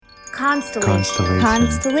Constellation.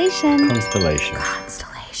 Constellation. Constellation.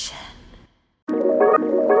 Constellation.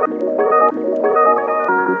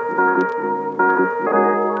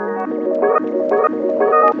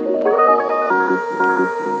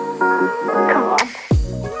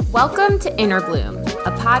 Welcome to Inner Bloom,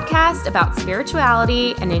 a podcast about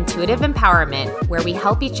spirituality and intuitive empowerment where we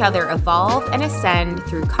help each other evolve and ascend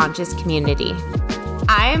through conscious community.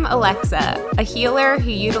 I'm Alexa, a healer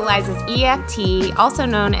who utilizes EFT, also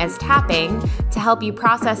known as tapping, to help you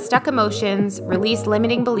process stuck emotions, release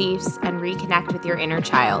limiting beliefs, and reconnect with your inner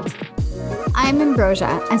child. I'm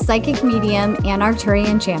Ambrosia, a psychic medium and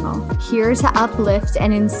Arcturian channel, here to uplift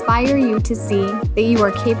and inspire you to see that you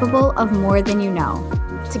are capable of more than you know.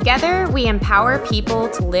 Together, we empower people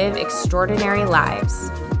to live extraordinary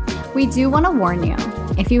lives. We do want to warn you,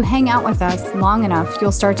 if you hang out with us long enough,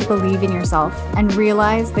 you'll start to believe in yourself and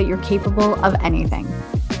realize that you're capable of anything.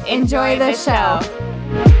 Enjoy the show.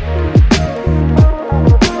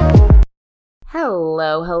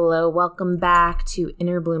 Hello. Welcome back to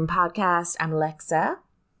Inner Bloom Podcast. I'm Alexa.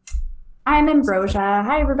 I'm Ambrosia.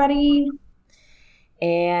 Hi, everybody.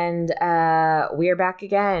 And we are back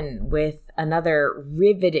again with another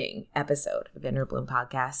riveting episode of Inner Bloom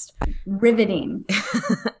Podcast. Riveting.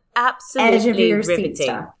 Absolutely edge of your riveting. Seat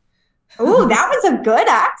stuff. Ooh, that was a good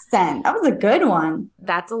accent. That was a good one.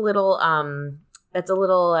 That's a little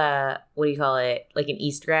what do you call it? Like an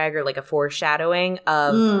Easter egg or like a foreshadowing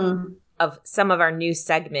of some of our new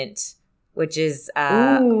segment, which is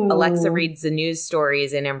Alexa reads the news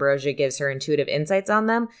stories and Ambrosia gives her intuitive insights on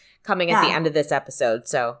them, coming at the end of this episode.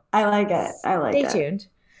 So I like it. Stay tuned.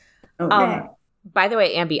 Okay. By the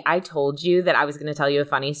way, Ambi, I told you that I was going to tell you a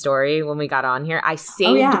funny story when we got on here. I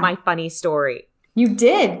saved my funny story. You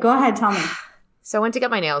did. Go ahead. Tell me. So I went to get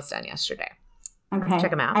my nails done yesterday. Okay. Check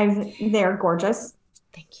them out. They're gorgeous.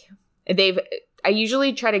 Thank you. I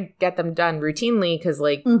usually try to get them done routinely because,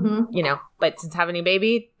 but since having a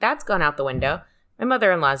baby, that's gone out the window. My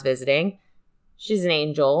mother-in-law's visiting. She's an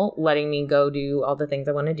angel, letting me go do all the things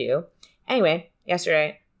I want to do. Anyway,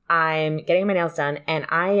 yesterday, I'm getting my nails done, and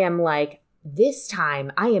I am like, this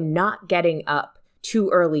time, I am not getting up too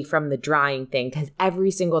early from the drying thing because every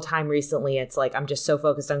single time recently, it's like I'm just so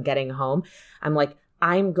focused on getting home. I'm like,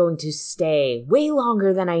 I'm going to stay way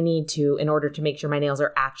longer than I need to in order to make sure my nails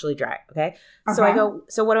are actually dry. Okay. So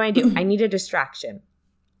what do? I need a distraction.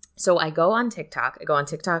 So I go on TikTok. I go on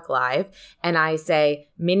TikTok Live and I say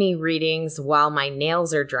mini readings while my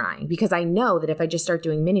nails are drying because I know that if I just start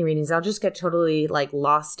doing mini readings, I'll just get totally like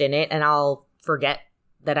lost in it and I'll forget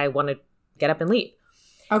that I want to get up and leave.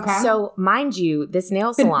 Okay. So mind you, this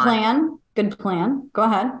nail salon. Good plan. Go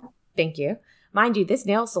ahead. Thank you. Mind you, this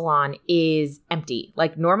nail salon is empty.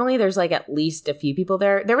 Like normally there's like at least a few people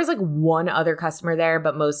there. There was like one other customer there,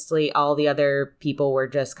 but mostly all the other people were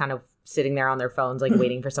just kind of sitting there on their phones, like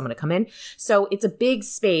waiting for someone to come in. So it's a big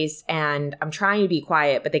space and I'm trying to be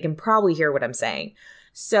quiet, but they can probably hear what I'm saying.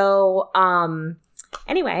 So,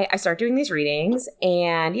 anyway, I start doing these readings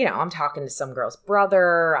and, I'm talking to some girl's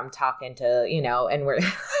brother. I'm talking to, and we're,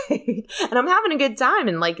 and I'm having a good time.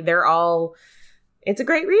 And like, it's a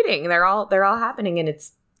great reading. They're all happening and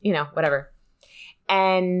it's, whatever.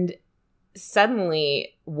 And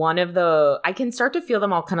suddenly I can start to feel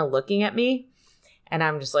them all kind of looking at me. And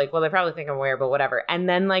I'm just like, well, they probably think I'm weird, but whatever. And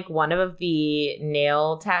then like one of the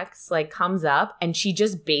nail techs like comes up and she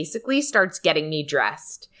just basically starts getting me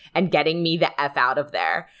dressed and getting me the F out of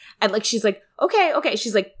there. And like, she's like, okay.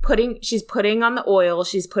 She's like she's putting on the oil.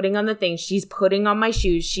 She's putting on the thing. She's putting on my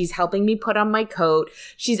shoes. She's helping me put on my coat.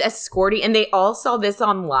 She's escorting. And they all saw this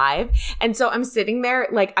on live. And so I'm sitting there,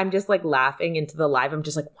 like, I'm just like laughing into the live. I'm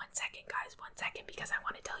just like, 1 second, guys, 1 second, because I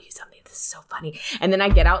want to tell you something. This is so funny. And then I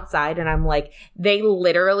get outside and I'm like, they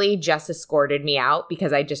literally just escorted me out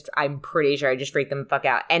because I'm pretty sure I just freaked them the fuck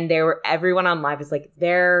out. And everyone on live is like,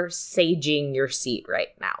 they're saging your seat right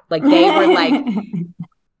now. Like they were like,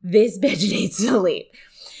 this bitch needs to leave.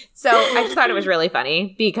 So I just thought it was really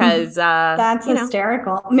funny because that's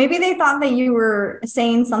hysterical. Maybe they thought that you were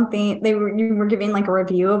saying something. You were giving like a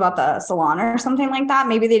review about the salon or something like that.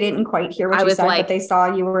 Maybe they didn't quite hear what you said, but they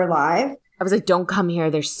saw you were live. I was like, don't come here.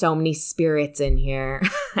 There's so many spirits in here.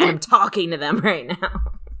 And I'm talking to them right now.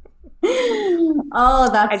 Oh,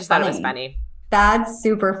 that's I just thought it was funny. That's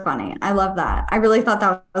super funny. I love that. I really thought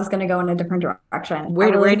that was going to go in a different direction. Where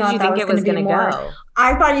did you think it was going to go?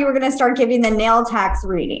 I thought you were going to start giving the nail tax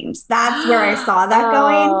readings. That's where I saw that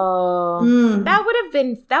going. That would have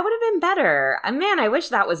been better. Man, I wish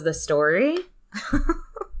that was the story.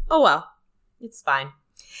 Oh well, it's fine.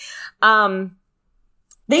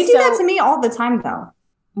 They do that to me all the time, though.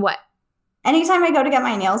 What? Anytime I go to get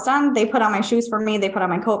my nails done, they put on my shoes for me, they put on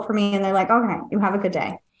my coat for me, and they're like, okay, you have a good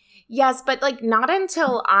day. Yes, but like not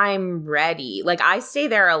until I'm ready. Like I stay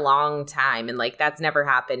there a long time, and like that's never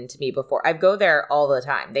happened to me before. I go there all the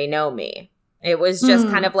time. They know me. It was just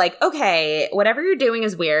kind of like, okay, whatever you're doing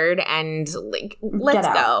is weird, and like let's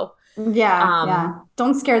go. Yeah, yeah.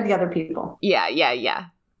 Don't scare the other people. Yeah.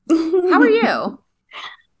 How are you?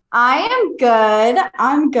 I am good.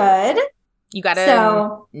 I'm good. You got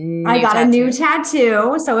I got a new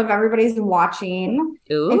tattoo. So if everybody's watching,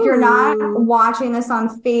 if you're not watching this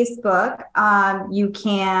on Facebook, you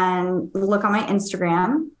can look on my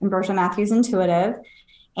Instagram, Ambrosia Matthews Intuitive,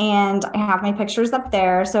 and I have my pictures up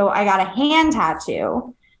there. So I got a hand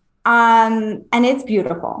tattoo, and it's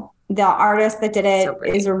beautiful. The artist that did it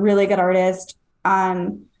is a really good artist.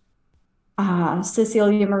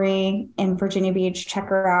 Cecilia Marie in Virginia Beach. Check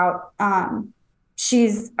her out.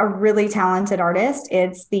 She's a really talented artist.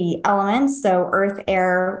 It's the elements, so earth,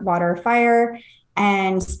 air, water, fire,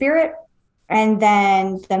 and spirit. And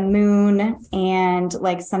then the moon and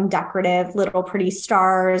like some decorative little pretty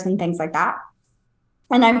stars and things like that.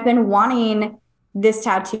 And I've been wanting this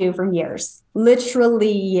tattoo for years,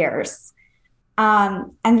 literally years.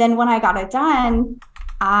 And then when I got it done,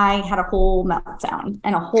 I had a whole meltdown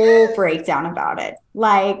and a whole breakdown about it.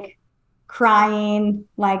 Like, crying,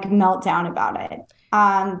 like meltdown about it.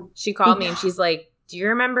 She called me and she's like, do you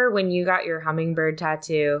remember when you got your hummingbird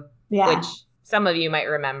tattoo? Yeah. Which some of you might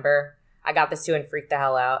remember. I got this too and freaked the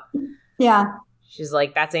hell out. Yeah. She's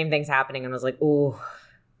like, that same thing's happening. And I was like, ooh,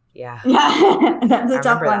 yeah. Yeah, that's a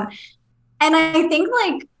tough one. That. And I think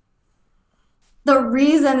like the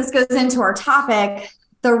reason this goes into our topic,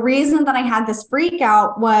 the reason that I had this freak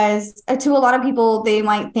out was to a lot of people, they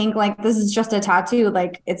might think like, this is just a tattoo.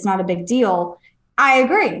 Like it's not a big deal. I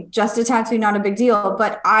agree. Just a tattoo, not a big deal.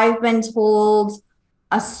 But I've been told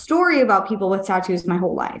a story about people with tattoos my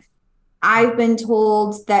whole life. I've been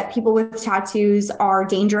told that people with tattoos are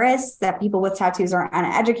dangerous, that people with tattoos are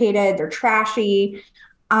uneducated, they're trashy,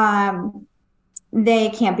 they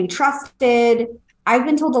can't be trusted. I've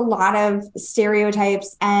been told a lot of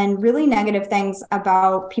stereotypes and really negative things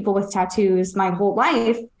about people with tattoos my whole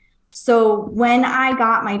life. So when I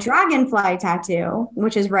got my dragonfly tattoo,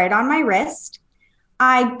 which is right on my wrist,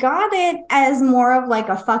 I got it as more of like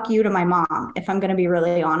a fuck you to my mom, if I'm going to be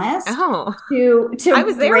really honest. Oh, to I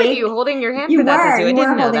was there with you holding your hand for that tattoo. I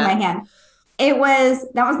didn't know holding my hand. That was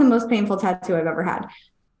the most painful tattoo I've ever had.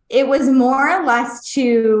 It was more or less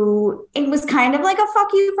it was kind of like a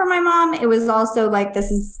fuck you for my mom. It was also like,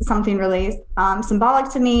 this is something really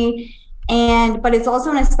symbolic to me. But it's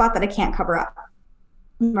also in a spot that I can't cover up.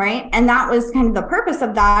 Right. And that was kind of the purpose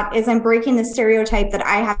of that, is I'm breaking the stereotype that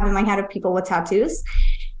I have in my head of people with tattoos.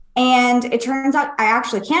 And it turns out I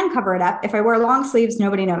actually can cover it up. If I wear long sleeves,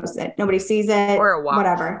 nobody knows it. Nobody sees it. Or a watch.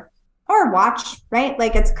 Whatever. Or a watch, right?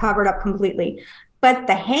 Like it's covered up completely. But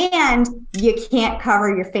the hand, you can't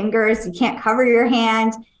cover your fingers. You can't cover your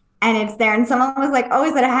hand. And it's there. And someone was like, oh,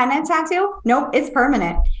 is it a hand tattoo? Nope, it's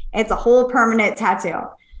permanent. It's a whole permanent tattoo.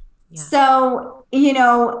 Yeah. So,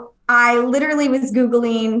 I literally was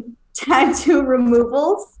Googling tattoo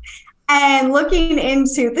removals and looking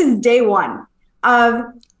into this day one of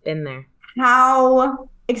been there. How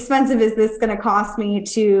expensive is this going to cost me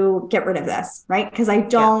to get rid of this, right? Because I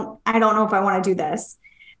don't know if I want to do this.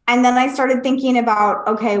 And then I started thinking about,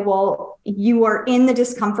 okay, well, you are in the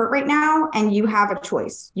discomfort right now and you have a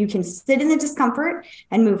choice. You can sit in the discomfort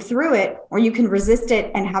and move through it, or you can resist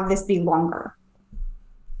it and have this be longer.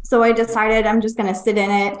 So I decided I'm just going to sit in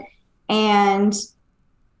it and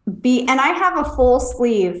I have a full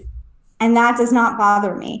sleeve and that does not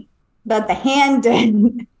bother me, but the hand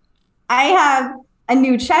did. I have a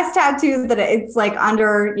new chest tattoo that it's like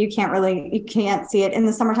under, you can't see it in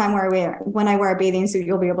the summertime when I wear a bathing suit,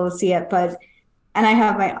 you'll be able to see it. And I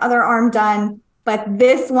have my other arm done, but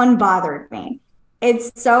this one bothered me.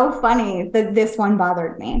 It's so funny that this one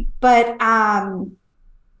bothered me, but,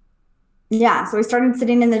 yeah. So I started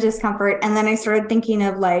sitting in the discomfort, and then I started thinking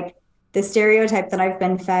of like the stereotype that I've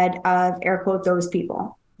been fed of, air quote, those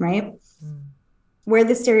people, right? Where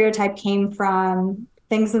the stereotype came from,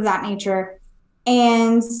 things of that nature.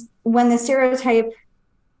 And when the stereotype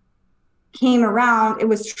came around, it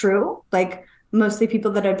was true. Like mostly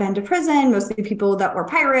people that had been to prison, mostly people that were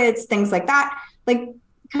pirates, things like that, like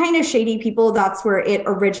kind of shady people. That's where it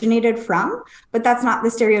originated from, but that's not the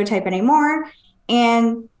stereotype anymore.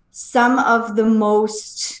 And some of the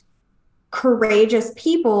most courageous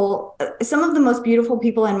people, some of the most beautiful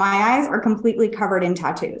people in my eyes are completely covered in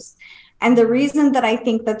tattoos. And the reason that I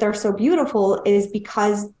think that they're so beautiful is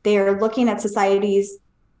because they're looking at society's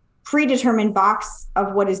predetermined box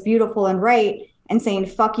of what is beautiful and right and saying,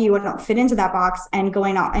 fuck you, I don't fit into that box, and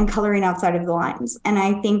going out and coloring outside of the lines. And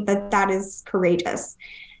I think that is courageous.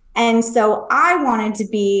 And so I wanted to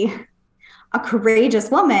be a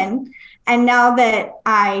courageous woman. And now that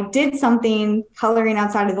I did something coloring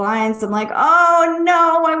outside of the lines, I'm like, oh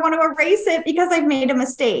no, I want to erase it because I've made a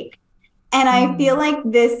mistake. And I feel like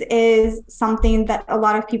this is something that a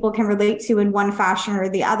lot of people can relate to in one fashion or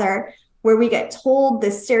the other, where we get told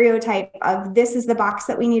this stereotype of this is the box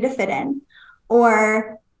that we need to fit in,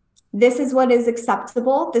 or this is what is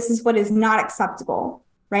acceptable, this is what is not acceptable,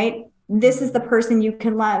 right? This is the person you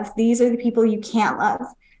can love. These are the people you can't love.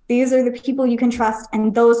 These are the people you can trust,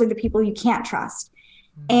 and those are the people you can't trust.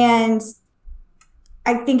 And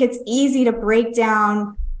I think it's easy to break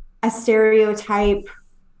down a stereotype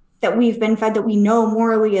that we've been fed that we know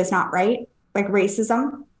morally is not right, like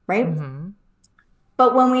racism, right?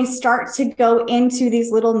 But when we start to go into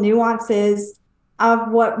these little nuances of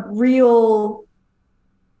what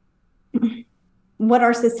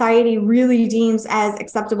our society really deems as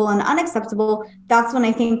acceptable and unacceptable, that's when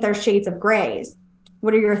I think there's shades of grays.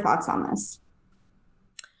 What are your thoughts on this?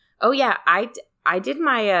 Oh, yeah. I did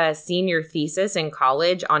my senior thesis in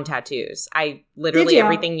college on tattoos. I literally,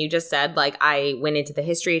 everything you just said, like I went into the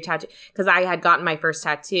history of tattoo because I had gotten my first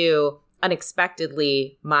tattoo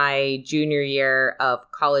unexpectedly my junior year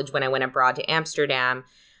of college when I went abroad to Amsterdam.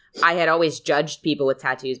 I had always judged people with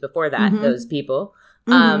tattoos before that, those people.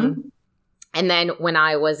 And then when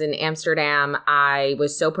I was in Amsterdam, I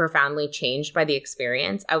was so profoundly changed by the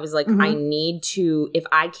experience. I was like, I need to, if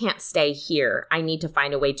I can't stay here, I need to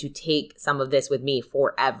find a way to take some of this with me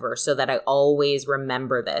forever so that I always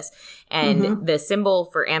remember this. And the symbol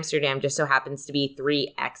for Amsterdam just so happens to be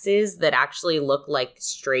 3 X's that actually look like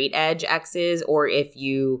straight edge X's. Or if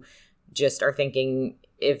you just are thinking,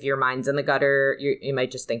 if your mind's in the gutter, you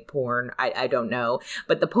might just think porn. I don't know.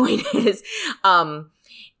 But the point is,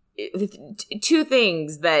 2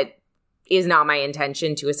 things that is not my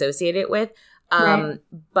intention to associate it with.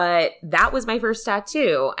 But that was my first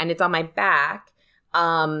tattoo, and it's on my back.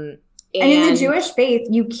 And in the Jewish faith,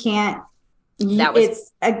 you can't,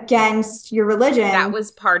 it's against your religion. That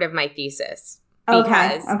was part of my thesis.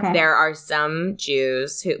 Because there are some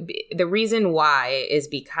Jews who, the reason why is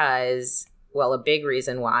because, well, a big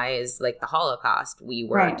reason why is like the Holocaust. We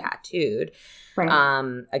were tattooed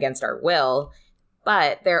against our will.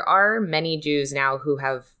 But there are many Jews now who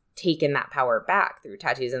have taken that power back through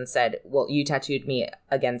tattoos and said, well, you tattooed me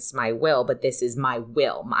against my will, but this is my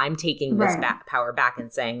will. I'm taking this power back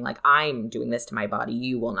and saying, like, I'm doing this to my body.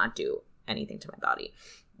 You will not do anything to my body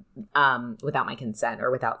without my consent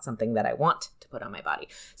or without something that I want to put on my body.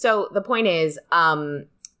 So the point is, anyway,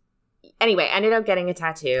 I ended up getting a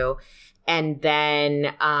tattoo. And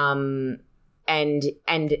then, and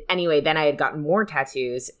anyway, then I had gotten more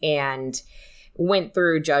tattoos and went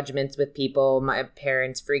through judgments with people. My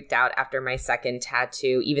parents freaked out after my second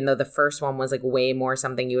tattoo, even though the first one was like way more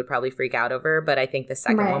something you would probably freak out over. But I think the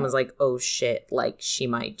second one was like, oh shit, like she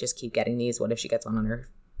might just keep getting these. What if she gets one on her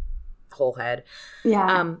whole head?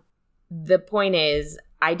 Yeah. The point is,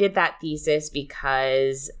 I did that thesis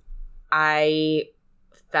because I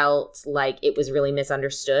felt like it was really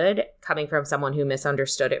misunderstood coming from someone who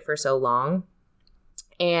misunderstood it for so long.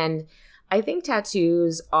 And I think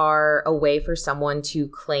tattoos are a way for someone to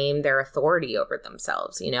claim their authority over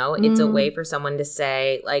themselves, you know? It's a way for someone to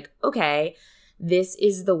say, like, okay, this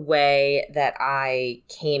is the way that I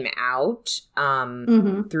came out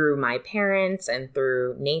through my parents and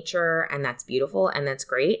through nature, and that's beautiful and that's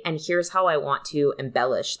great. And here's how I want to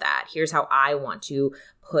embellish that. Here's how I want to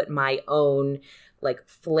put my own, like,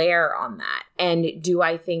 flair on that. And do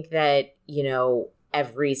I think that, you know,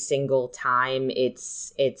 every single time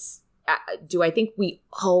it's do I think we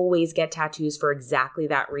always get tattoos for exactly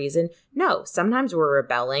that reason? No. Sometimes we're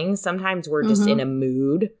rebelling. Sometimes we're just in a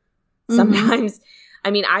mood. Sometimes,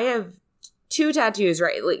 I mean, I have 2 tattoos,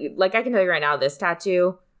 right? Like I can tell you right now, this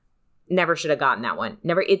tattoo, never should have gotten that one.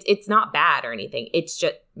 Never. It's not bad or anything. It's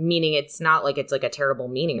just, meaning it's not like it's like a terrible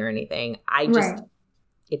meaning or anything. I just,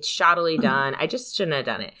 it's shoddily done. I just shouldn't have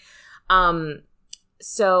done it.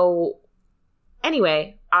 So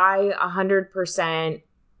anyway, I 100%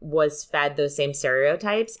 was fed those same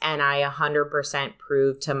stereotypes, and I 100%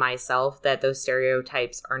 proved to myself that those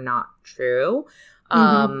stereotypes are not true.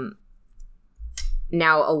 Now,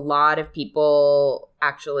 a lot of people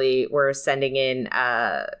actually were sending in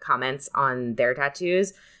comments on their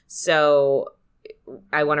tattoos, so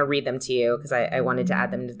I want to read them to you because I wanted to add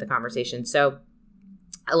them to the conversation. So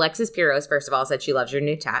Alexis Piros, first of all, said she loves your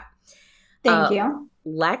new tat. Thank you.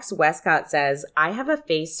 Lex Westcott says, I have a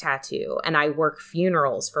face tattoo and I work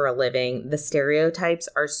funerals for a living. The stereotypes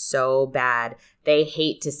are so bad. They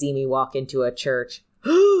hate to see me walk into a church.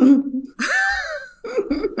 Oh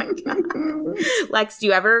my God. Lex, do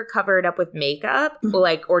you ever cover it up with makeup?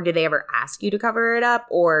 Like, or do they ever ask you to cover it up?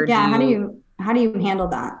 Or how do you handle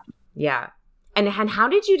that? Yeah. And how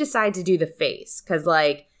did you decide to do the face? Because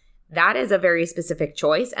like that is a very specific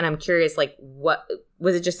choice. And I'm curious, like, what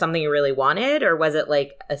was it just something you really wanted, or was it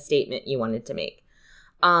like a statement you wanted to make?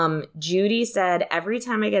 Judy said, every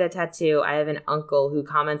time I get a tattoo, I have an uncle who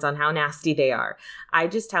comments on how nasty they are. I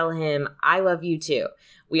just tell him, I love you too.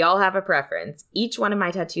 We all have a preference. Each one of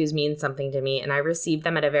my tattoos means something to me, and I received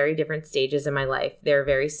them at a very different stages in my life. They're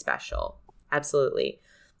very special. Absolutely.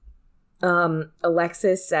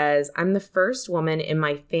 Alexis says, I'm the first woman in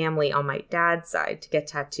my family on my dad's side to get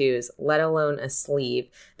tattoos, let alone a sleeve.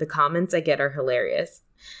 The comments I get are hilarious.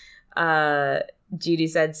 Judy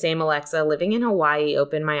said, same Alexa, living in Hawaii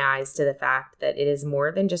opened my eyes to the fact that it is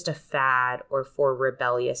more than just a fad or for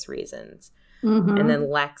rebellious reasons. Mm-hmm. And then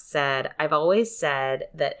Lex said, I've always said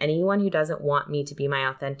that anyone who doesn't want me to be my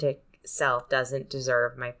authentic self doesn't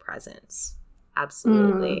deserve my presence.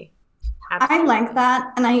 Absolutely. I like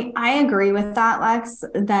that. And I agree with that, Lex,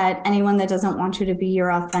 that anyone that doesn't want you to be your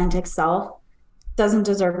authentic self doesn't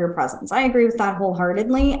deserve your presence. I agree with that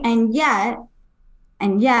wholeheartedly. And yet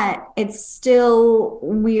it's still,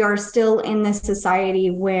 we are still in this society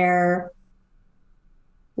where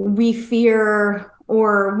we fear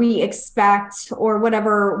or we expect, or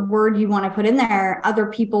whatever word you want to put in there, other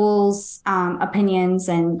people's opinions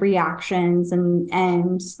and reactions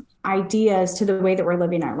and ideas to the way that we're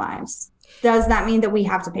living our lives. Does that mean that we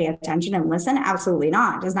have to pay attention and listen? Absolutely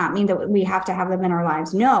not. Does that mean that we have to have them in our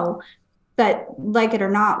lives? No. But like it or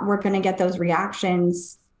not, we're going to get those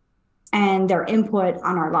reactions and their input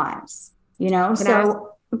on our lives, you know?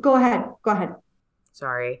 Go ahead.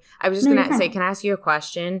 Sorry. I was just going to say, can I ask you a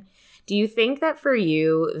question? Do you think that for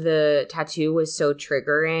you, the tattoo was so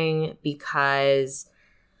triggering because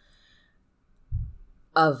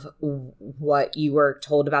of what you were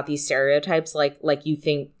told about these stereotypes? Like you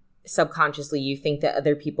think subconsciously, you think that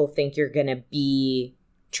other people think you're going to be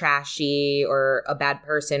trashy or a bad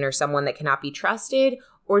person or someone that cannot be trusted?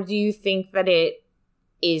 Or do you think that it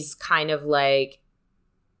is kind of like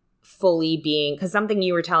fully being, because something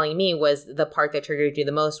you were telling me was the part that triggered you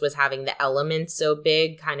the most was having the elements so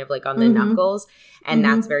big, kind of like on the knuckles, and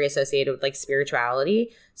that's very associated with like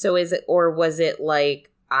spirituality. So is it, or was it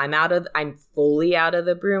like I'm fully out of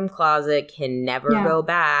the broom closet, can never go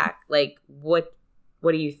back? Like what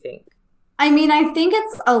do you think? I mean, I think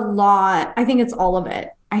it's a lot. I think it's all of it.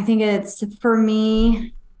 I think it's, for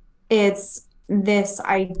me, it's this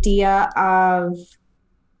idea of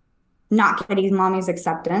not getting mommy's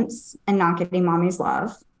acceptance and not getting mommy's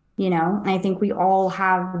love, you know? And I think we all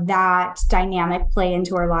have that dynamic play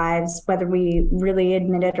into our lives, whether we really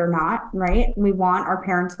admit it or not, right? We want our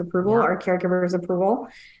parents' approval, our caregivers' approval.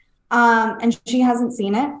 And she hasn't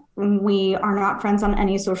seen it. We are not friends on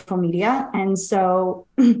any social media. And so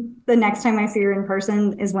the next time I see her in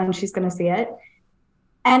person is when she's going to see it.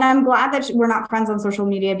 And I'm glad that we're not friends on social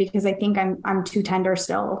media, because I think I'm too tender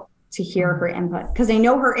still to hear her input, because I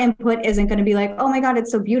know her input isn't going to be like, oh my God, it's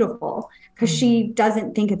so beautiful, because she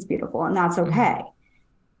doesn't think it's beautiful, and that's okay.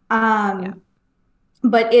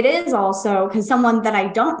 But it is also because someone that I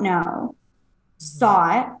don't know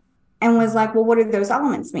saw it and was like, well, what do those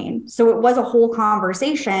elements mean? So it was a whole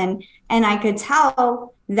conversation, and I could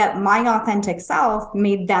tell that my authentic self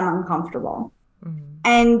made them uncomfortable.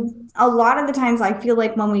 And a lot of the times I feel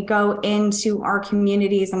like when we go into our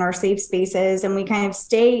communities and our safe spaces and we kind of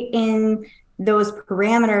stay in those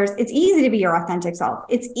parameters, it's easy to be your authentic self.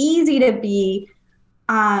 It's easy to be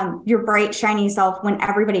your bright, shiny self when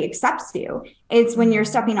everybody accepts you. It's when you're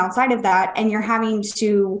stepping outside of that and you're having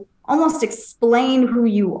to almost explain who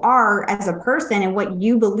you are as a person and what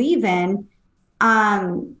you believe in.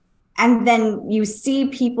 And then you see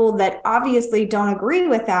people that obviously don't agree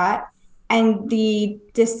with that, and the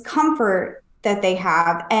discomfort that they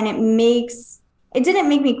have. And it didn't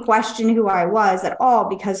make me question who I was at all,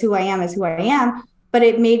 because who I am is who I am, but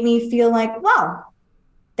it made me feel like, well,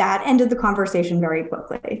 that ended the conversation very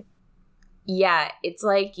quickly. Yeah, it's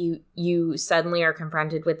like you suddenly are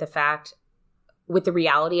confronted with the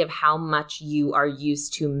reality of how much you are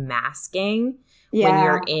used to masking when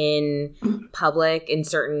you're in public in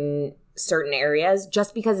certain areas,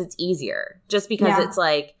 just because it's easier, just because it's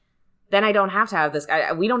like, then I don't have to have this.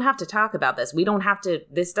 We don't have to talk about this. We don't have to.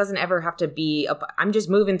 This doesn't ever have to be. I'm just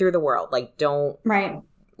moving through the world. Like, don't. Right.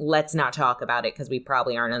 let's not talk about it because we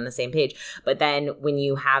probably aren't on the same page. But then when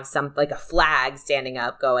you have some like a flag standing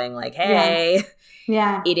up going like, hey,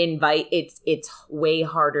 yeah. it's way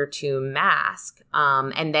harder to mask.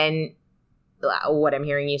 And then what I'm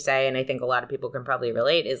hearing you say, and I think a lot of people can probably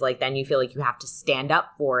relate, is like then you feel like you have to stand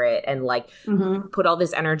up for it and like put all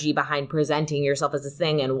this energy behind presenting yourself as this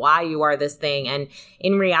thing and why you are this thing. And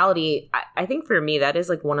in reality, I think for me, that is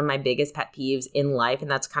like one of my biggest pet peeves in life.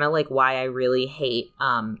 And that's kind of like why I really hate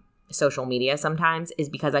social media sometimes, is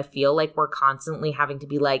because I feel like we're constantly having to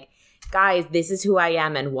be like, guys, this is who I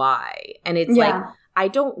am and why. And it's like, I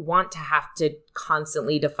don't want to have to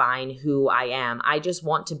constantly define who I am. I just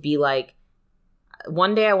want to be like,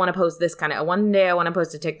 one day I want to post one day I want to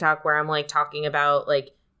post a TikTok where I'm like talking about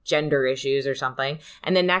like gender issues or something.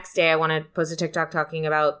 And the next day I want to post a TikTok talking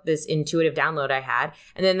about this intuitive download I had.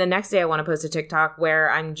 And then the next day I want to post a TikTok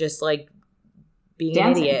where I'm just like being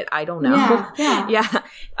dancing. An idiot. I don't know. Yeah.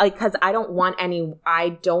 Like, cause I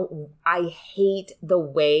hate the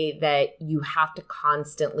way that you have to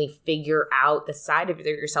constantly figure out the side of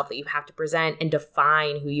yourself that you have to present and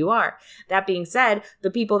define who you are. That being said,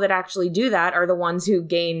 the people that actually do that are the ones who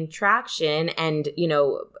gain traction and, you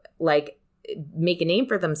know, like make a name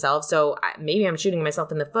for themselves. So maybe I'm shooting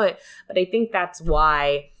myself in the foot, but I think that's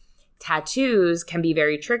why tattoos can be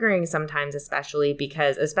very triggering sometimes, especially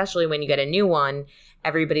when you get a new one,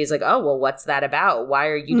 everybody's like, oh, well, what's that about? Why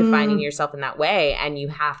are you defining yourself in that way? And you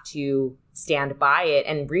have to stand by it.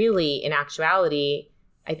 And really, in actuality,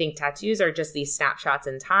 I think tattoos are just these snapshots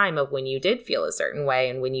in time of when you did feel a certain way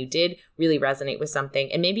and when you did really resonate with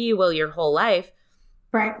something. And maybe you will your whole life.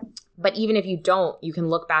 Right. But even if you don't, you can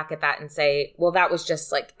look back at that and say, well, that was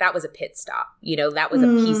just like, that was a pit stop. You know, that was a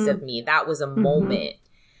piece of me. That was a moment.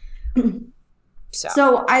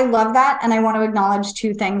 So I love that. And I want to acknowledge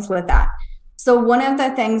two things with that. So one of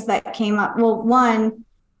the things that came up, well, one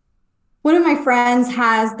of my friends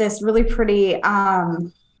has this really pretty, it's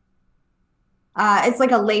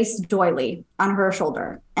like a lace doily on her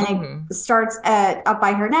shoulder, and it starts up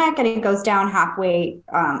by her neck and it goes down halfway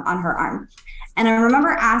on her arm. And I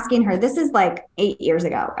remember asking her, this is like 8 years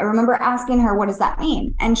ago. I remember asking her, what does that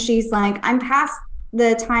mean? And she's like, I'm past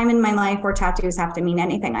the time in my life where tattoos have to mean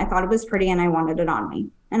anything. I thought it was pretty and I wanted it on me.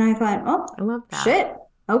 And I thought, oh, I love that. Shit.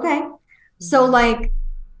 Okay. So like,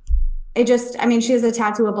 it just, I mean, she has a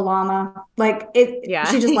tattoo of a llama. Like she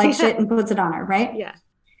just likes shit and puts it on her. Right. Yeah.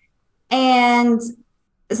 And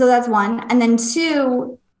so that's one. And then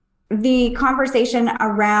two, the conversation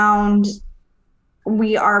around,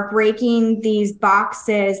 we are breaking these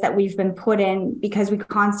boxes that we've been put in because we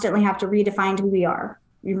constantly have to redefine who we are.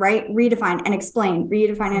 Right? Redefine and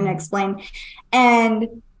explain.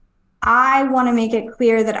 And I want to make it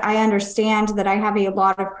clear that I understand that I have a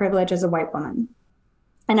lot of privilege as a white woman.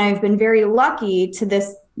 And I've been very lucky to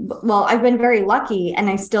this. Well, I've been very lucky,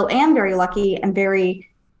 and I still am very lucky and very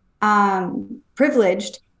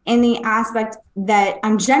privileged in the aspect that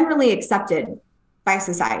I'm generally accepted by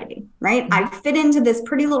society, right? I fit into this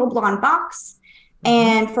pretty little blonde box.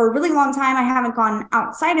 And for a really long time, I haven't gone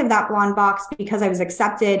outside of that blonde box because I was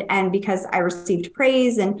accepted and because I received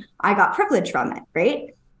praise and I got privilege from it,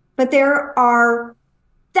 right? But there are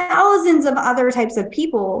thousands of other types of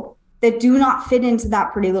people that do not fit into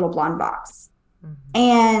that pretty little blonde box.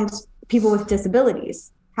 And people with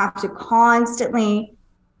disabilities have to constantly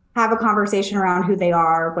have a conversation around who they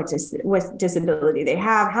are, what disability they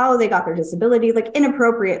have, how they got their disability, like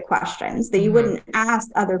inappropriate questions that you wouldn't ask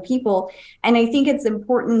other people. And I think it's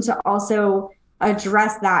important to also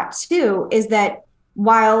address that too, is that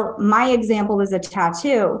while my example is a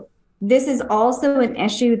tattoo, this is also an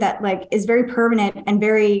issue that like is very permanent and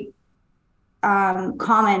very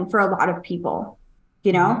common for a lot of people,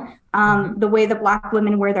 you know, the way that Black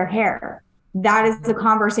women wear their hair. That is a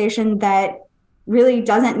conversation that really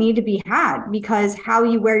doesn't need to be had, because how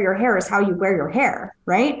you wear your hair is how you wear your hair,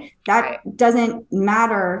 right? That doesn't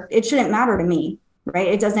matter. It shouldn't matter to me, right?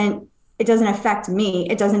 It doesn't affect me.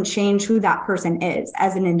 It doesn't change who that person is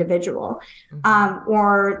as an individual,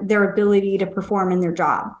 or their ability to perform in their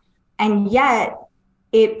job. And yet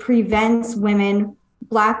it prevents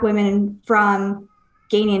Black women from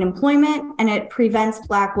gaining employment, and it prevents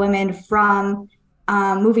Black women from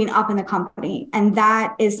moving up in the company. And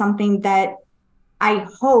that is something that I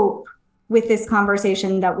hope with this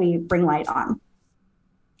conversation that we bring light on.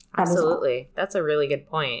 Absolutely. That's a really good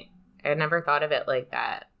point. I never thought of it like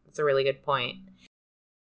that. It's a really good point.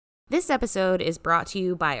 This episode is brought to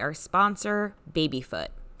you by our sponsor, Babyfoot.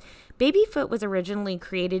 Babyfoot was originally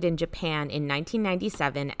created in Japan in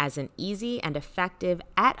 1997 as an easy and effective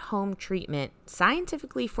at-home treatment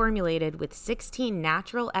scientifically formulated with 16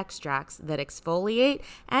 natural extracts that exfoliate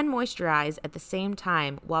and moisturize at the same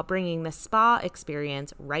time while bringing the spa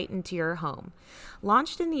experience right into your home.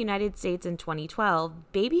 Launched in the United States in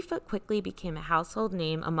 2012, Babyfoot quickly became a household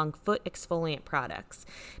name among foot exfoliant products.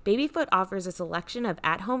 Babyfoot offers a selection of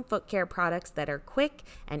at-home foot care products that are quick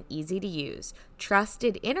and easy to use.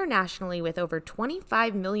 Trusted internationally with over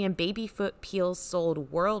 25 million Babyfoot peels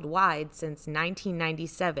sold worldwide since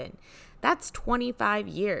 1997. That's 25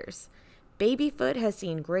 years. Babyfoot has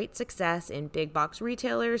seen great success in big box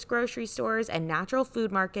retailers, grocery stores, and natural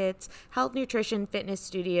food markets, health, nutrition, fitness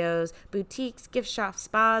studios, boutiques, gift shops,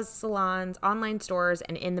 spas, salons, online stores,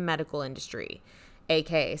 and in the medical industry,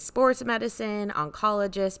 aka sports medicine,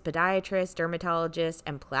 oncologists, podiatrists, dermatologists,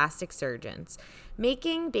 and plastic surgeons,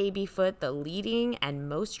 making Babyfoot the leading and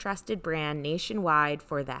most trusted brand nationwide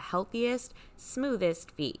for the healthiest,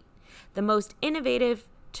 smoothest feet. The most innovative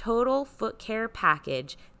total foot care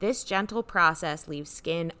package, this gentle process leaves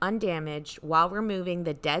skin undamaged while removing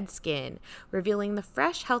the dead skin, revealing the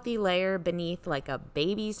fresh, healthy layer beneath like a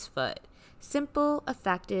baby's foot. Simple,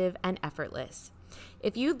 effective, and effortless.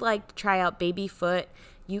 If you'd like to try out Babyfoot,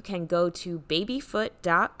 you can go to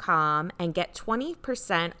babyfoot.com and get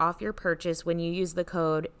 20% off your purchase when you use the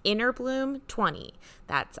code INNERBLOOM20.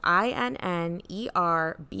 That's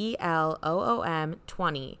INNERBLOOM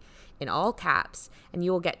 20 in all caps, and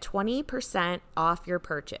you will get 20% off your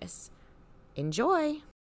purchase. Enjoy.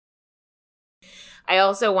 I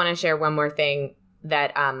also want to share one more thing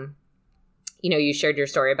that, you shared your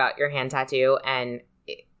story about your hand tattoo, and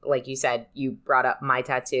like you said, you brought up my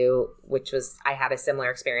tattoo, which was, I had a similar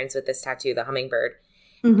experience with this tattoo, the hummingbird.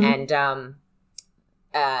 Mm-hmm.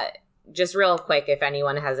 And just real quick, if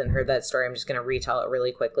anyone hasn't heard that story, I'm just going to retell it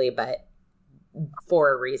really quickly, but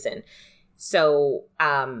for a reason. So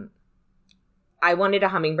I wanted a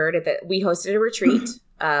hummingbird. We hosted a retreat,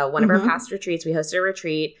 one of our past retreats. We hosted a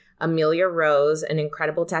retreat. Amelia Rose, an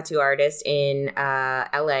incredible tattoo artist in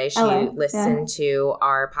LA. She listened to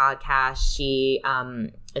our podcast. She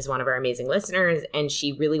is one of our amazing listeners, and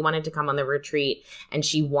she really wanted to come on the retreat, and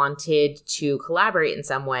she wanted to collaborate in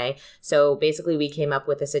some way. So basically we came up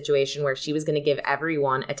with a situation where she was going to give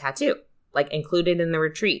everyone a tattoo, like included in the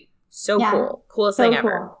retreat. So cool. Coolest thing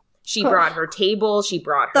ever. Cool. She brought her table. She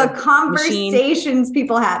brought her the conversations machine.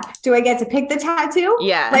 People have. Do I get to pick the tattoo?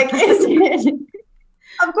 Yeah. Like, is it...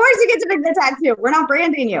 Of course you get to pick the tattoo. We're not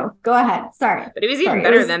branding you. Go ahead. Sorry. But it was even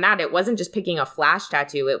better than that. It wasn't just picking a flash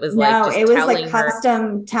tattoo. It was like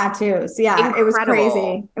custom tattoos. Yeah. Incredible. It was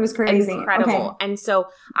crazy. It was crazy. Incredible. Okay. And so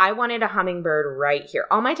I wanted a hummingbird right here.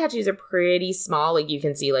 All my tattoos are pretty small. Like you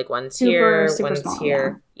can see like one's here, one's small,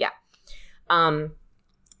 here. Yeah.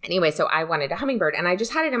 Anyway, so I wanted a hummingbird, and I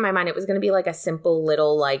just had it in my mind. It was going to be like a simple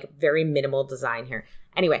little, like very minimal design here.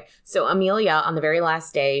 Anyway, so Amelia, on the very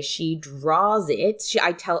last day, she draws it.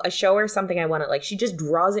 I show her something I want to, like, she just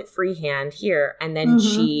draws it freehand here. And then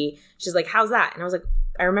she's like, how's that? And I was like,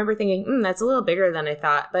 I remember thinking, that's a little bigger than I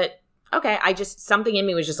thought. But okay, something in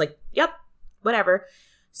me was just like, yep, whatever.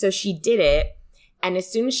 So she did it. And as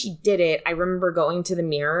soon as she did it, I remember going to the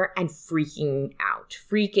mirror and freaking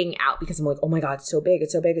out because I'm like, oh my God, it's so big.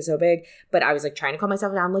 It's so big. It's so big. But I was like trying to calm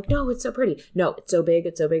myself down. I'm like, no, it's so pretty. No, it's so big.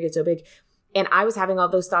 It's so big. It's so big. And I was having all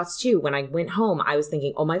those thoughts too. When I went home, I was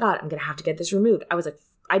thinking, oh my God, I'm going to have to get this removed. I was like,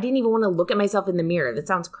 I didn't even want to look at myself in the mirror. That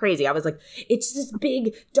sounds crazy. I was like, it's this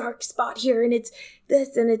big dark spot here, and it's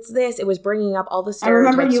this and it's this. It was bringing up all the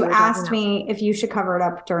stereotypes. I remember you asked me if you should cover it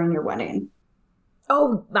up during your wedding.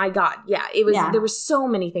 Oh my God. Yeah. It was, there were so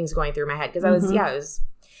many things going through my head because I was,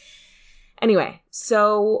 anyway.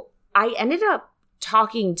 So I ended up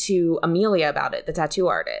talking to Amelia about it, the tattoo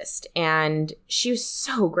artist. And she was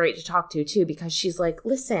so great to talk to too, because she's like,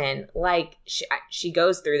 listen, like she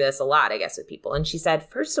goes through this a lot, I guess, with people. And she said,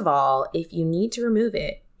 first of all, if you need to remove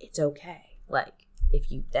it, it's okay. Like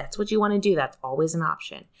that's what you want to do, that's always an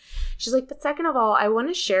option. She's like, but second of all, I want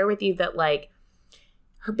to share with you that like,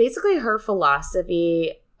 her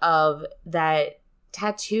philosophy of that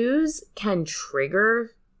tattoos can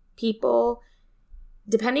trigger people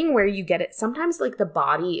depending where you get it. Sometimes like the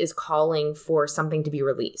body is calling for something to be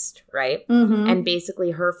released, right? And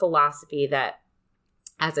basically her philosophy that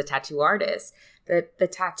as a tattoo artist, that the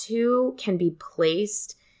tattoo can be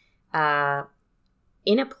placed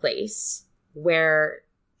in a place where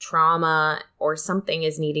trauma or something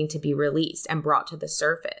is needing to be released and brought to the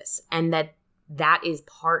surface, and that is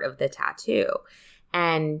part of the tattoo.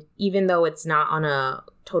 And even though it's not on a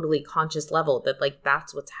totally conscious level, that like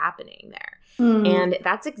that's what's happening there. And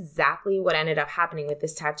that's exactly what ended up happening with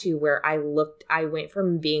this tattoo, where I went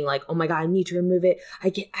from being like, oh my God, I need to remove it.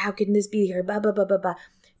 How can this be here? Blah, blah, blah, blah, blah.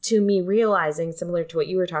 To me realizing, similar to what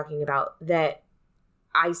you were talking about, that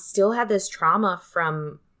I still had this trauma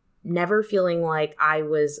from never feeling like I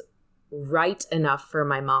was right enough for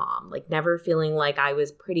my mom, like never feeling like I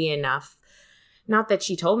was pretty enough. Not that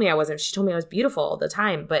she told me I wasn't. She told me I was beautiful all the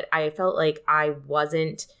time, but I felt like I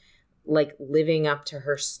wasn't like living up to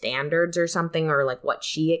her standards or something, or like what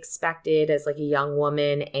she expected as like a young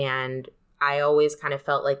woman. And I always kind of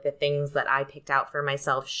felt like the things that I picked out for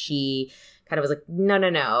myself, she kind of was like,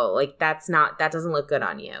 no, like that doesn't look good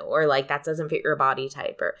on you, or like that doesn't fit your body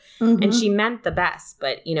type, or and she meant the best,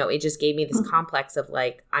 but you know, it just gave me this complex of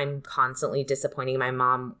like, I'm constantly disappointing my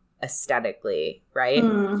mom aesthetically, right?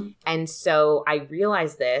 And so I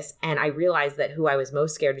realized this, and I realized that who I was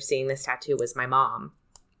most scared of seeing this tattoo was my mom.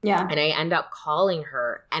 Yeah. And I end up calling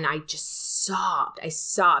her, and I just sobbed. I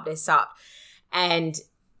sobbed. And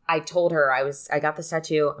I told her I got this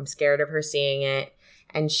tattoo. I'm scared of her seeing it.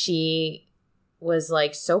 And she was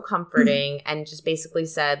like so comforting and just basically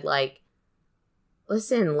said like,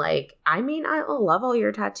 listen, like, I mean, I love all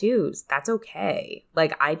your tattoos. That's okay.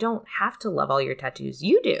 Like, I don't have to love all your tattoos.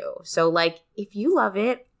 You do. So like, if you love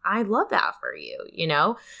it, I love that for you, you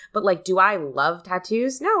know? But like, do I love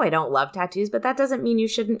tattoos? No, I don't love tattoos, but that doesn't mean you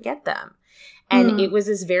shouldn't get them. And it was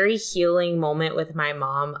this very healing moment with my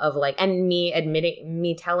mom of like, and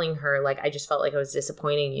me telling her, like, I just felt like I was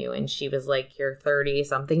disappointing you. And she was like, you're 30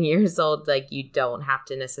 something years old. Like, you don't have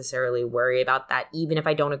to necessarily worry about that. Even if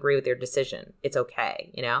I don't agree with your decision, it's okay,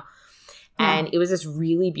 you know? Yeah. And it was this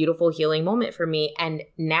really beautiful healing moment for me. And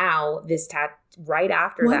now this right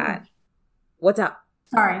after that, what's up?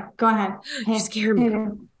 Sorry, go ahead. You scared me.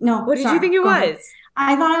 No, what did you think it was?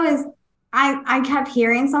 I thought it was. I kept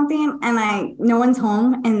hearing something, and no one's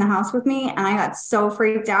home in the house with me, and I got so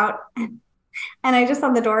freaked out, and I just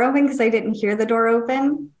saw the door open because I didn't hear the door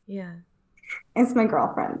open. Yeah, it's my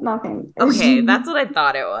girlfriend. Nothing. Okay, that's what I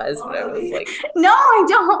thought it was, but I was like, no, I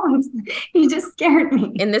don't. You just scared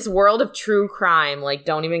me. In this world of true crime, like,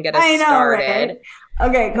 don't even get us started. Right?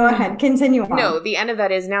 Okay, go ahead. Continue on. No, the end of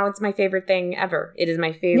that is now it's my favorite thing ever. It is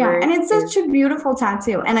my favorite. Yeah, and it's such a beautiful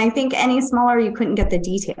tattoo. And I think any smaller, you couldn't get the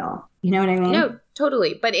detail. You know what I mean? No,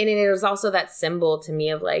 totally. But it was also that symbol to me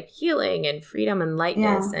of like healing and freedom and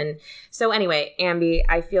lightness. Yeah. And so anyway, Ambi,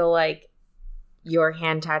 I feel like your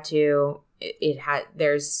hand tattoo,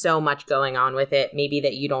 there's so much going on with it. Maybe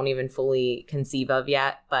that you don't even fully conceive of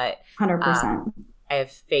yet, but 100%. I have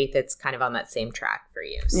faith it's kind of on that same track for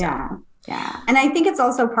you. So. Yeah. Yeah. And I think it's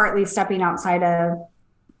also partly stepping outside of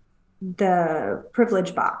the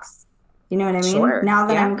privilege box. You know what I mean? Sure. Now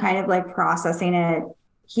that I'm kind of like processing it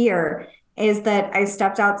here, is that I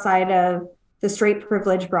stepped outside of the straight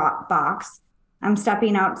privilege box. I'm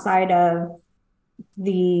stepping outside of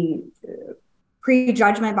the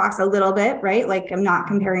prejudgment box a little bit, right? Like, I'm not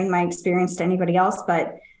comparing my experience to anybody else,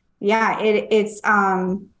 but yeah, it's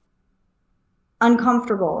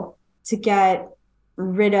uncomfortable to get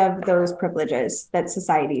rid of those privileges that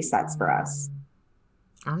society sets for us.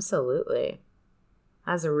 Absolutely.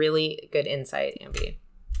 That's a really good insight, Ambi.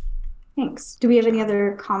 Thanks. Do we have any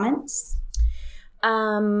other comments?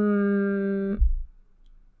 No,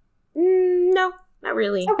 not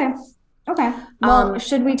really. Okay. Well,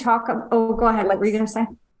 should we talk? Oh, go ahead. What were you going to say?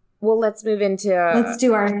 Well, let's move into... let's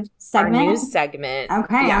do our segment. Our news segment.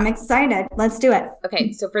 Okay, yeah. I'm excited. Let's do it.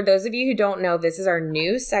 Okay, so for those of you who don't know, this is our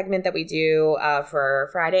new segment that we do for our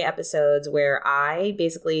Friday episodes, where I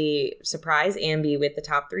basically surprise Ambi with the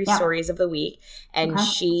top 3 stories of the week, and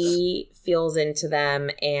she feels into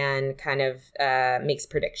them and kind of makes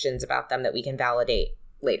predictions about them that we can validate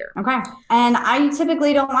later. Okay. And I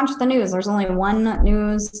typically don't watch the news. There's only one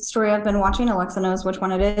news story I've been watching. Alexa knows which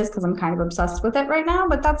one it is because I'm kind of obsessed with it right now,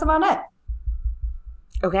 but that's about it.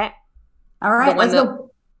 Okay. All right. Let's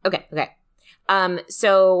go. Okay.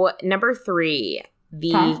 So number 3,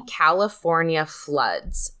 the California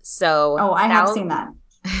floods. So I have seen that.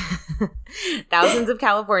 Thousands of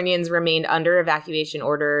Californians remained under evacuation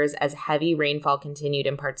orders as heavy rainfall continued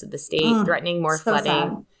in parts of the state, threatening more flooding.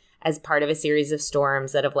 Sad. As part of a series of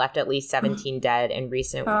storms that have left at least 17 dead in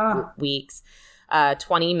recent weeks.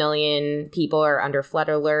 20 million people are under flood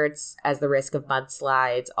alerts as the risk of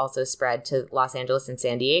mudslides also spread to Los Angeles and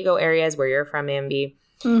San Diego areas where you're from, Ambi.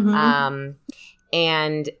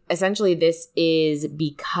 And essentially this is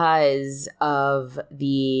because of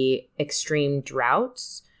the extreme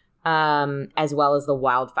droughts as well as the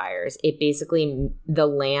wildfires. It basically, the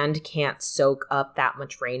land can't soak up that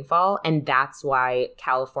much rainfall, and that's why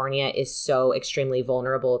California is so extremely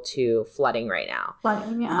vulnerable to flooding right now.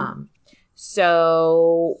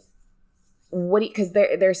 So because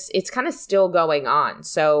there's it's kind of still going on.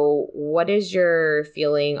 So what is your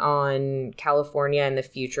feeling on California and the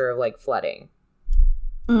future of like flooding?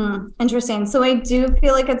 Interesting. So I do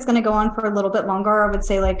feel like it's going to go on for a little bit longer. I would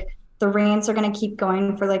say like the rains are going to keep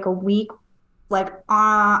going for like a week, like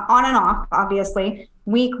on and off, obviously,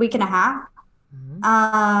 week and a half.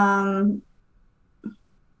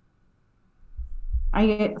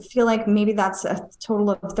 I feel like maybe that's a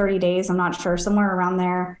total of 30 days. I'm not sure, somewhere around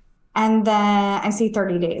there. And then I see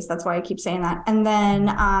 30 days. That's why I keep saying that. And then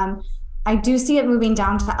I do see it moving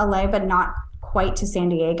down to LA, but not quite to San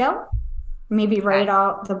Diego. Maybe right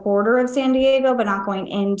out the border of San Diego, but not going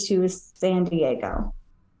into San Diego.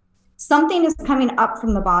 Something is coming up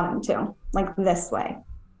from the bottom too, like this way.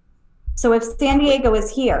 So if San Diego is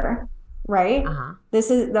here, right?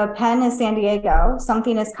 This is the pen is San Diego.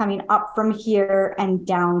 Something is coming up from here and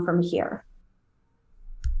down from here.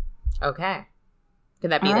 Okay.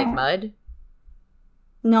 Could that be like mud?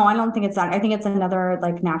 No, I don't think it's that. I think it's another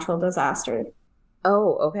like natural disaster.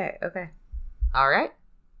 Oh, okay. All right.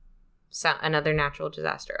 So another natural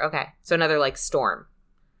disaster. Okay. So another like storm.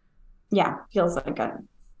 Yeah, feels like it.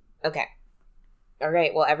 Okay. All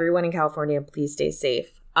right. Well, everyone in California, please stay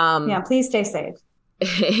safe. Yeah, please stay safe.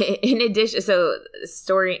 In addition, so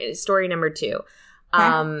story number 2.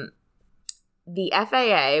 Okay. The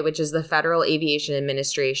FAA, which is the Federal Aviation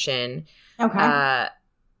Administration,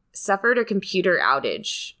 suffered a computer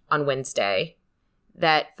outage on Wednesday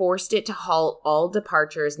that forced it to halt all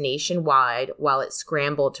departures nationwide while it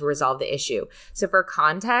scrambled to resolve the issue. So for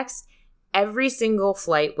context, every single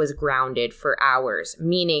flight was grounded for hours,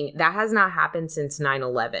 meaning that has not happened since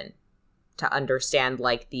 9/11, to understand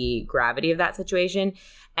like the gravity of that situation.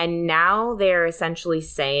 And now they're essentially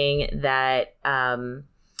saying that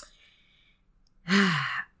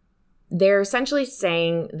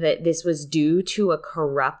this was due to a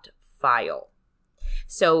corrupt file.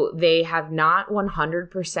 So they have not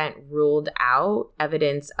 100% ruled out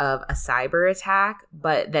evidence of a cyber attack,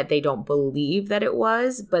 but that they don't believe that it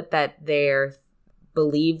was, but that they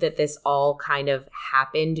believe that this all kind of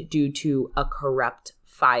happened due to a corrupt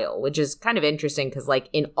file, which is kind of interesting because like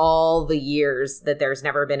in all the years that there's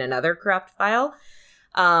never been another corrupt file.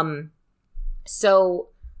 So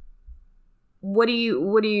what do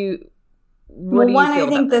you I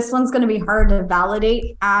think this one's going to be hard to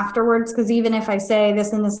validate afterwards, because even if I say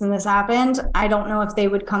this and this and this happened, I don't know if they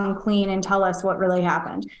would come clean and tell us what really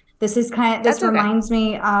happened. This reminds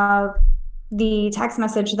me of the text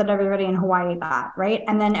message that everybody in Hawaii got, right?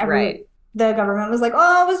 And then the government was like,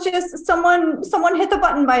 "Oh, it was just someone hit the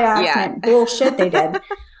button by accident." Yeah. Bullshit, they did.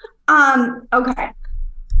 Okay.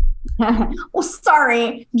 Well,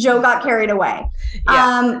 sorry, Joe got carried away.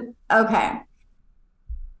 Yeah. Okay.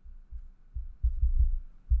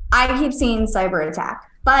 I keep seeing cyber attack,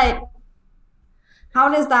 but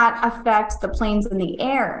how does that affect the planes in the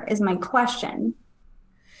air is my question.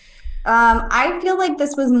 I feel like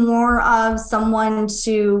this was more of someone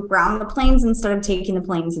to ground the planes instead of taking the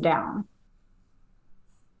planes down.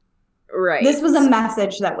 Right. This was a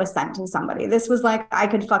message that was sent to somebody. This was like, I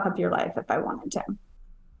could fuck up your life if I wanted to.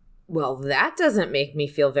 Well, that doesn't make me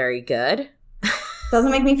feel very good.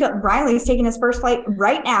 Doesn't make me feel. Riley's taking his first flight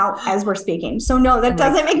right now as we're speaking. So no, that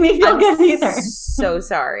doesn't make me feel good either. So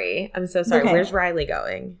sorry. I'm so sorry. Okay. Where's Riley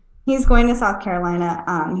going? He's going to South Carolina.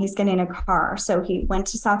 He's getting a car. So he went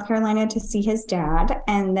to South Carolina to see his dad.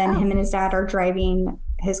 And then him and his dad are driving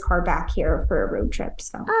his car back here for a road trip.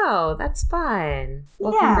 So. Oh, that's fun.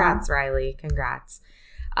 Well, Congrats, Riley. Congrats.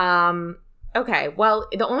 Okay, well,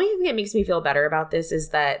 the only thing that makes me feel better about this is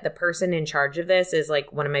that the person in charge of this is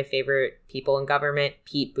like one of my favorite people in government,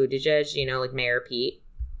 Pete Buttigieg, like Mayor Pete.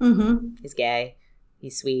 Mm-hmm. He's gay.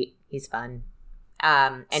 He's sweet. He's fun.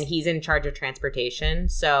 And he's in charge of transportation.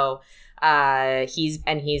 So he's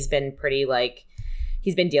been pretty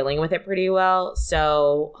he's been dealing with it pretty well.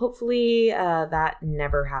 So hopefully that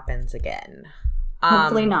never happens again.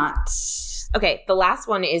 Hopefully not. Okay, the last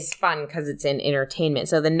one is fun because it's in entertainment.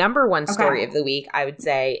 So the number one story of the week, I would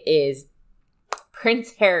say, is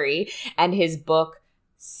Prince Harry and his book,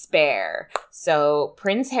 Spare. So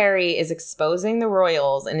Prince Harry is exposing the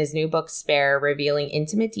royals in his new book, Spare, revealing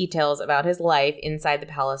intimate details about his life inside the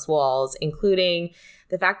palace walls, including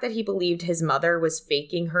the fact that he believed his mother was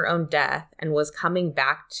faking her own death and was coming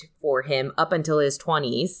back for him up until his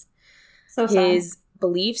 20s. So sad. His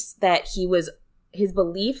belief that he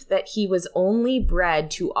was only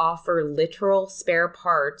bred to offer literal spare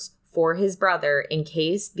parts for his brother in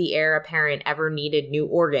case the heir apparent ever needed new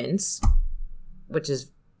organs, which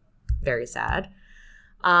is very sad.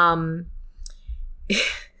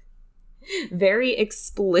 very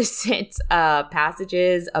explicit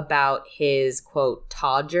passages about his, quote,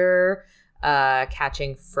 Todger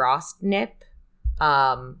catching frost nip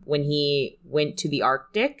when he went to the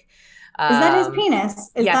Arctic. Is that his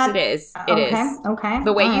penis? Yes, it is. It is. Okay.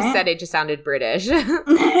 The way you said it just sounded British. It's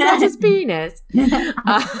not his penis.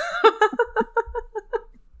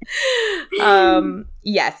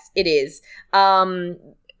 Yes, it is.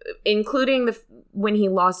 Including when he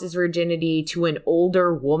lost his virginity to an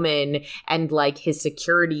older woman and like his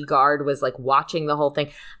security guard was like watching the whole thing.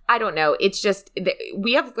 I don't know. It's just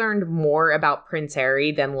we have learned more about Prince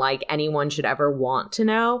Harry than like anyone should ever want to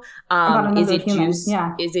know. Is it juicy?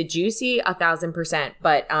 Yeah. Is it juicy? 1,000%.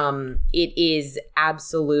 But it is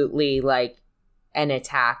absolutely like an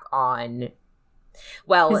attack on.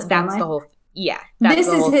 Well, His that's family? the whole. Yeah. This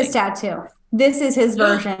is his tattoo. This is his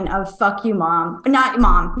version of "fuck you, mom." Not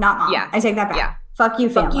mom. Yeah. I take that back. Yeah. Fuck you,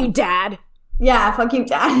 family. Fuck you, dad. Yeah, fuck you,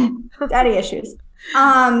 dad. Daddy issues.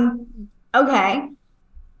 Okay.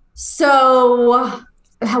 So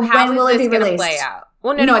when will it be released? Play out?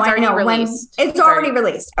 Well, no, it's already released. It's already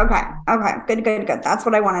released. Okay. Good. That's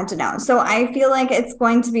what I wanted to know. So I feel like it's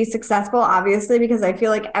going to be successful, obviously, because I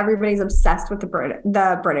feel like everybody's obsessed with the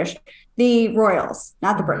British, the royals,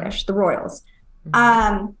 not the British, the royals.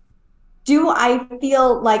 Mm-hmm. Do I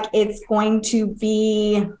feel like it's going to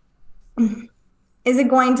be... Is it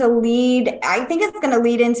going to lead? I think it's going to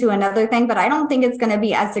lead into another thing, but I don't think it's going to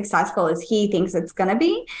be as successful as he thinks it's going to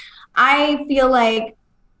be. I feel like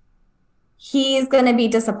he's going to be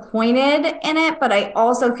disappointed in it, but I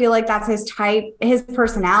also feel like that's his type. His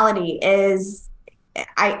personality is,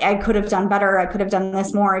 I could have done better. I could have done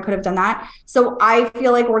this more. I could have done that. So I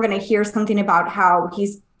feel like we're going to hear something about how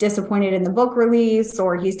he's disappointed in the book release,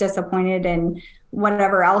 or he's disappointed in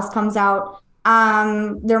whatever else comes out.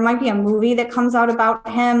 There might be a movie that comes out about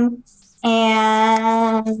him.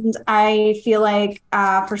 And I feel like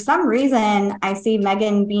for some reason, I see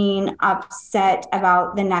Meghan being upset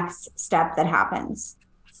about the next step that happens.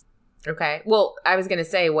 Okay. Well, I was going to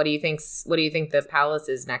say, what do you think the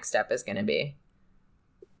palace's next step is going to be?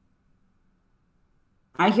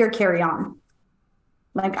 I hear carry on.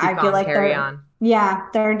 Like, Keep I feel on, like carry on. Yeah,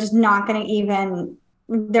 they're just not going to even,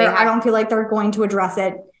 I don't feel like they're going to address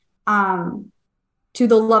it to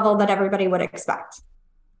the level that everybody would expect.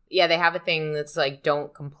 Yeah, they have a thing that's like,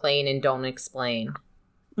 don't complain and don't explain.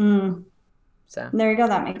 So there you go.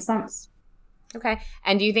 That makes sense. Okay.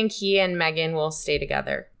 And do you think he and Meghan will stay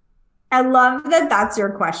together? I love that that's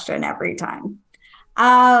your question every time.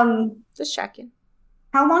 Just checking.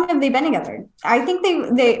 How long have they been together? I think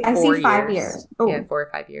I see 5 years. Oh. Yeah, 4 or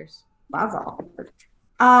 5 years. That's all.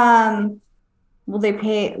 Will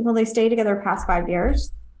they stay together past 5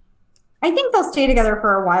 years? I think they'll stay together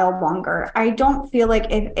for a while longer. I don't feel like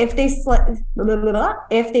if they split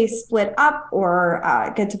up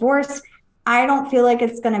or get divorced, I don't feel like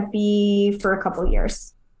it's going to be for a couple of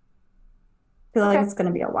years. I feel like it's going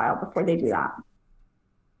to be a while before they do that.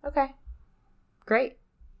 Okay. Great.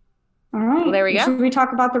 All right. Well, there we go. Should we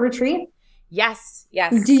talk about the retreat? Yes.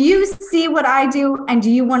 Do you see what I do, and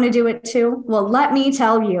do you want to do it too? Well, let me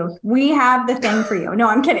tell you, we have the thing for you. No,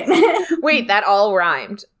 I'm kidding. Wait, that all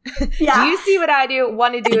rhymed. Yeah. Do you see what I do?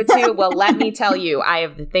 Want to do it too? Well, let me tell you, I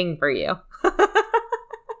have the thing for you. That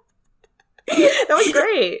was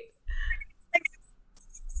great.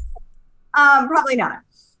 Probably not.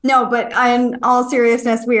 No, but in all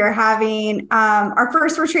seriousness, we are having our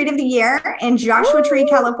first retreat of the year in Joshua Tree,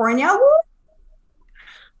 California.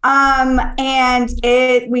 And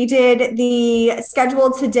we did the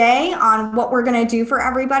schedule today on what we're going to do for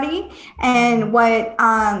everybody and what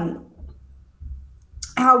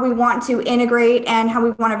how we want to integrate and how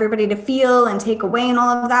we want everybody to feel and take away and all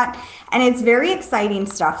of that. And it's very exciting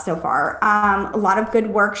stuff so far. A lot of good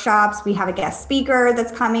workshops. We have a guest speaker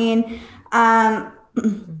that's coming.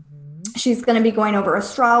 She's going to be going over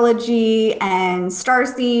astrology and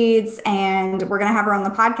starseeds, and we're going to have her on the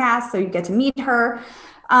podcast so you get to meet her.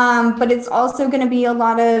 But it's also going to be a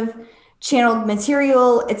lot of channeled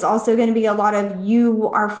material. It's also going to be a lot of you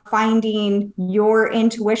are finding your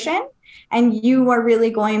intuition, and you are really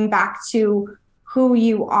going back to who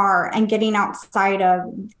you are and getting outside of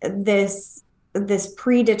this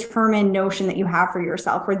predetermined notion that you have for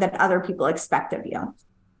yourself or that other people expect of you.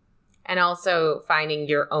 And also finding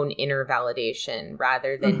your own inner validation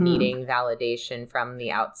rather than needing validation from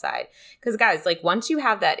the outside. Because guys, like once you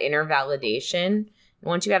have that inner validation,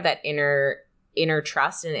 once you have that inner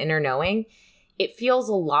trust and inner knowing, it feels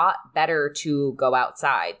a lot better to go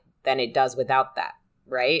outside than it does without that,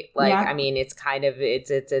 right? Like, Yeah. I mean, it's kind of,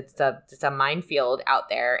 it's a minefield out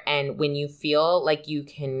there. And when you feel like you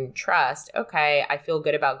can trust, okay, I feel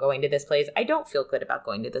good about going to this place. I don't feel good about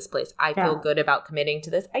going to this place. I feel good about committing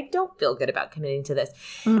to this. I don't feel good about committing to this.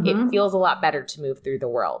 It feels a lot better to move through the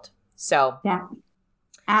world. So yeah.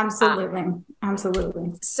 Absolutely.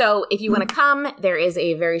 Absolutely. So if you want to come, there is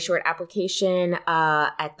a very short application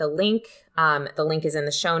at the link. The link is in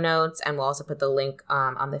the show notes, and we'll also put the link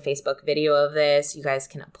on the Facebook video of this. You guys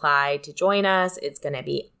can apply to join us. It's going to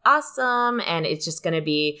be awesome, and it's just going to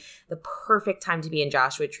be the perfect time to be in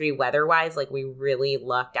Joshua Tree weather-wise. Like, we really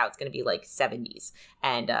lucked out. It's going to be like 70s,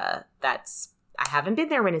 and I haven't been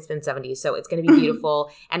there when it's been 70s, so it's going to be beautiful,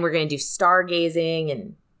 and we're going to do stargazing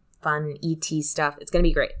and fun ET stuff. It's going to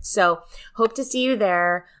be great. So hope to see you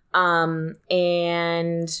there. And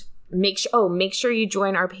make sure you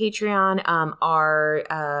join our Patreon.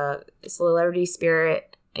 Our Celebrity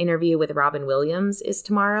Spirit interview with Robin Williams is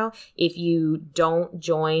tomorrow. If you don't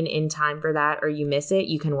join in time for that or you miss it,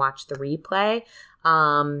 you can watch the replay.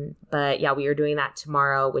 But yeah, we are doing that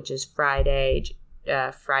tomorrow, which is Friday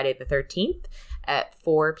the 13th at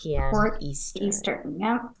 4 p.m. Eastern.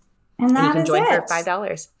 Yeah. And you can join it. for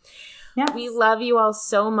 $5. Yeah. We love you all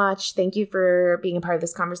so much. Thank you for being a part of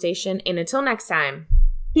this conversation. And until next time,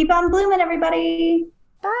 keep on blooming, everybody.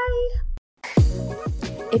 Bye.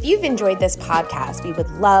 If you've enjoyed this podcast, we would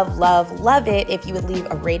love, love, love it if you would leave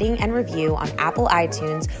a rating and review on Apple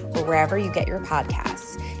iTunes or wherever you get your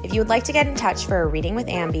podcasts. If you would like to get in touch for a reading with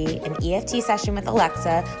Ambi, an EFT session with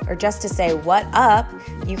Alexa, or just to say what up,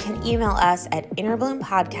 you can email us at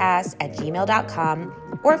innerbloom.podcast@gmail.com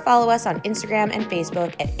or follow us on Instagram and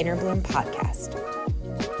Facebook at Innerbloom Podcast.